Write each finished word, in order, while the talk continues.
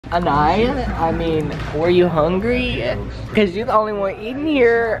Anaya, I mean, were you hungry? Because you're the only one eating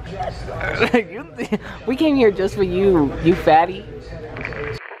here. We came here just for you, you fatty.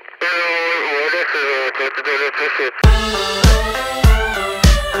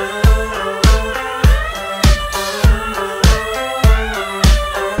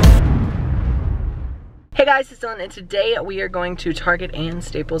 Hey guys, it's Dylan, and today we are going to Target and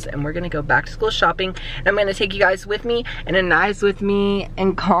Staples, and we're gonna go back to school shopping. And I'm gonna take you guys with me, and Anai's with me,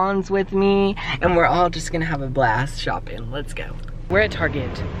 and Khan's with me, and we're all just gonna have a blast shopping. Let's go. We're at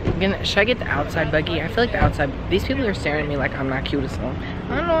Target. Should I get the outside buggy? I feel like the outside, these people are staring at me like I'm not cute as well.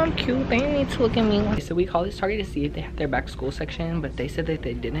 I don't know, I'm cute. They need to look at me. So we called this Target to see if they had their back to school section, but they said that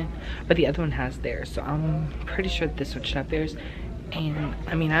they didn't. But the other one has theirs, so I'm pretty sure this one should have theirs. And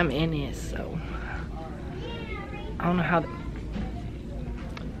I mean, I'm in it, so I don't know how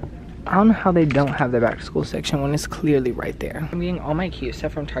they don't have their back to school section when it's clearly right there. I'm getting all my cute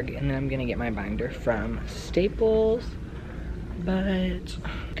stuff from Target, and then I'm gonna get my binder from Staples. But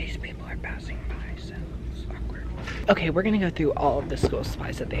these people are passing by, so it's awkward. Okay, we're gonna go through all of the school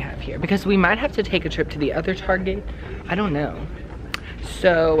supplies that they have here because we might have to take a trip to the other Target. I don't know.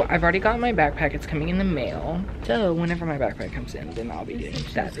 So I've already got my backpack. It's coming in the mail. So whenever my backpack comes in, then I'll be doing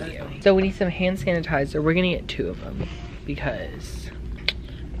that video. So we need some hand sanitizer. We're gonna get 2 of them because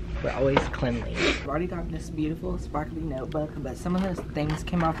we're always cleanly. I've already got this beautiful sparkly notebook, but some of those things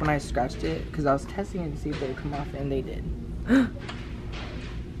came off when I scratched it because I was testing it to see if they would come off, and they did. No,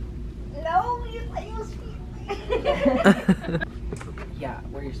 you thought you was yeah,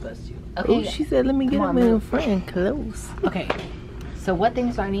 where you're supposed to. Okay. Oh, she said, let me get him in front close. Okay. So what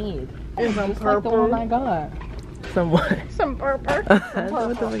things do I need? Some purple. Like the one I got. Some what? Some purple.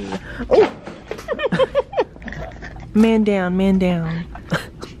 Oh! Man down, man down.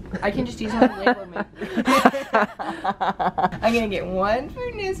 I can just use one label. I'm gonna get 1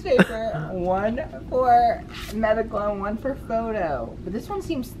 for newspaper, 1 for medical, and 1 for photo. But this one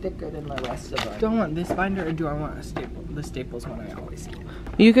seems thicker than the rest of them. Do I want this binder or do I want a staple? The Staples one I always get.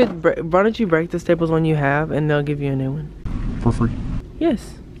 You could, why don't you break the Staples one you have and they'll give you a new one? For free?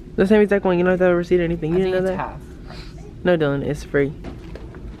 Yes. The same exact one. You don't have to have a receipt or anything. You didn't know that? Half. No, Dylan, it's free.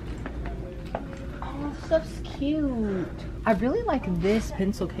 Oh, this stuff's cute. I really like this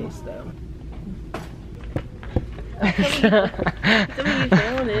pencil case though.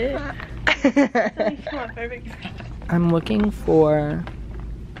 I'm looking for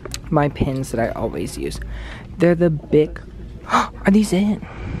my pens that I always use. They're the big. Are these it?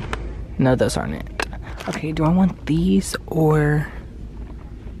 No, those aren't it. Okay, do I want these or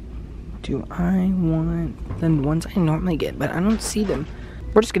do I want the ones I normally get? But I don't see them.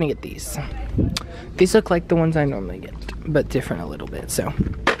 We're just gonna get these. These look like the ones I normally get, but different a little bit, so.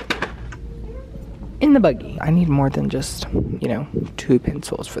 In the buggy. I need more than just, you know, 2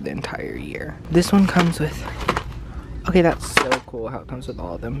 pencils for the entire year. This one comes with, okay, that's so cool how it comes with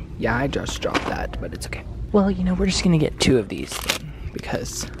all of them. Yeah, I just dropped that, but it's okay. Well, you know, we're just gonna get 2 of these then,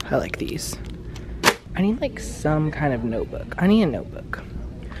 because I like these. I need like some kind of notebook. I need a notebook.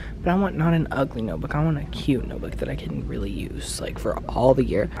 But I want not an ugly notebook. I want a cute notebook that I can really use like for all the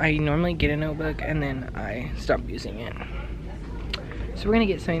year. I normally get a notebook and then I stop using it. So we're gonna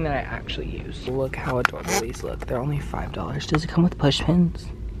get something that I actually use. Look how adorable these look. They're only $5. Does it come with push pins?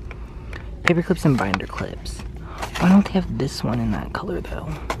 Paper clips and binder clips. Why don't they have this one in that color though?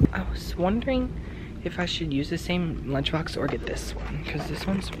 I was wondering if I should use the same lunchbox or get this one, because this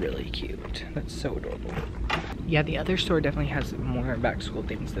one's really cute. That's so adorable. Yeah, the other store definitely has more back to school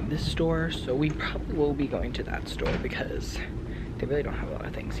things than this store, so we probably will be going to that store because they really don't have a lot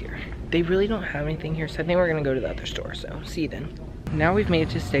of things here. They really don't have anything here, so I think we're gonna go to the other store, so see you then. Now we've made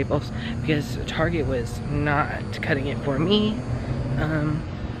it to Staples because Target was not cutting it for me.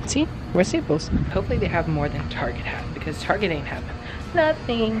 See, we're Staples. Hopefully they have more than Target had, because Target ain't having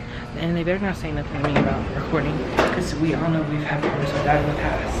nothing. And they better not say nothing to me about recording, because we all know we've had problems with that in the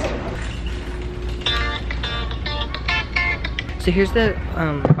past. So here's the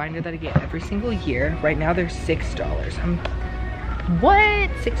binder that I get every single year. Right now they're $6.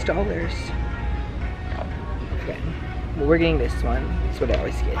 What? $6? Okay. Well, we're getting this one. That's what I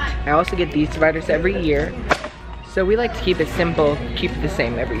always get. I also get these dividers every year. So we like to keep it simple, keep it the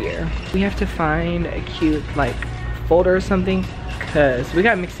same every year. We have to find a cute like folder or something, because we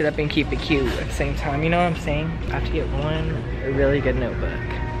gotta mix it up and keep it cute at the same time, you know what I'm saying? I have to get a really good notebook.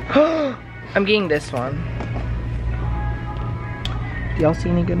 I'm getting this one. Do y'all see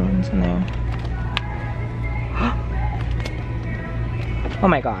any good ones in there? Oh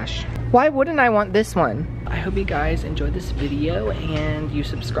my gosh. Why wouldn't I want this one? I hope you guys enjoyed this video and you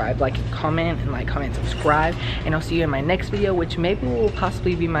subscribe, like, and comment, and like, comment, subscribe. And I'll see you in my next video, which maybe will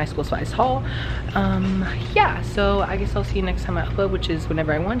possibly be my school supplies haul. Yeah, so I guess I'll see you next time I upload, which is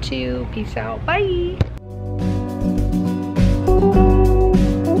whenever I want to. Peace out. Bye.